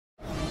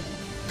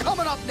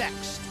Coming up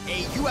next,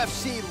 a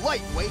UFC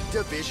lightweight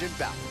division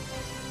bout.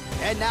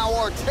 And now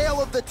our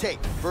tale of the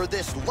tape for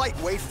this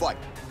lightweight fight.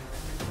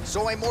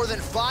 So a more than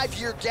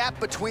 5-year gap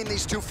between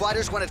these two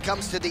fighters when it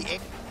comes to the... You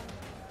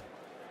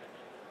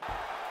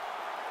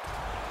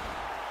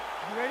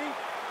ready?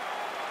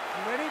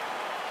 You ready?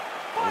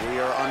 We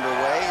are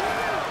underway.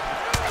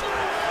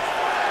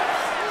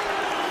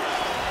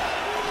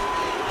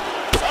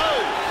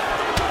 Oh!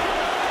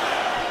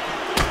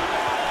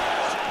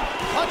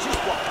 Punches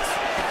once.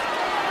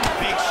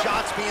 Big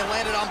shots being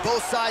landed on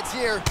both sides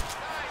here.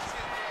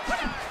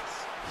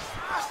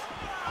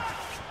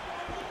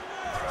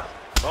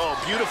 Oh,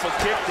 beautiful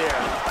kick there.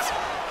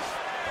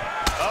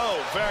 Oh,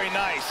 very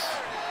nice.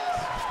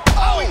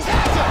 Oh, he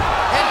tapped him!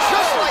 And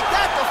just like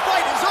that, the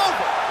fight is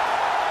over.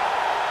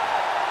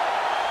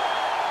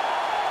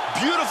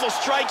 Beautiful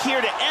strike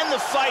here to end the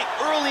fight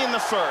early in the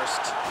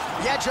first.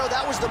 Yeah, Joe,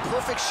 that was the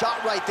perfect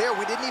shot right there.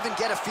 We didn't even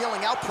get a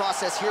feeling out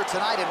process here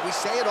tonight, and we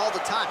say it all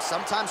the time.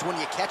 Sometimes when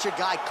you catch a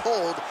guy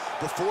cold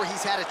before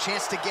he's had a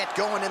chance to get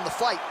going in the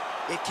fight,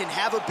 it can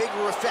have a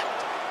bigger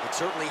effect. It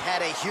certainly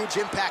had a huge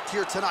impact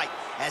here tonight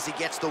as he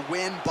gets the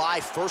win by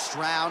first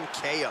round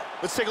KO.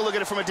 Let's take a look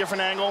at it from a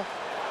different angle.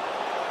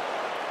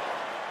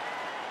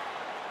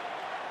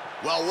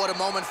 Well, what a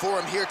moment for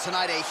him here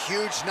tonight. A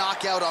huge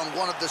knockout on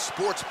one of the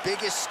sport's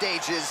biggest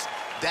stages.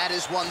 That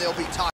is one they'll be talking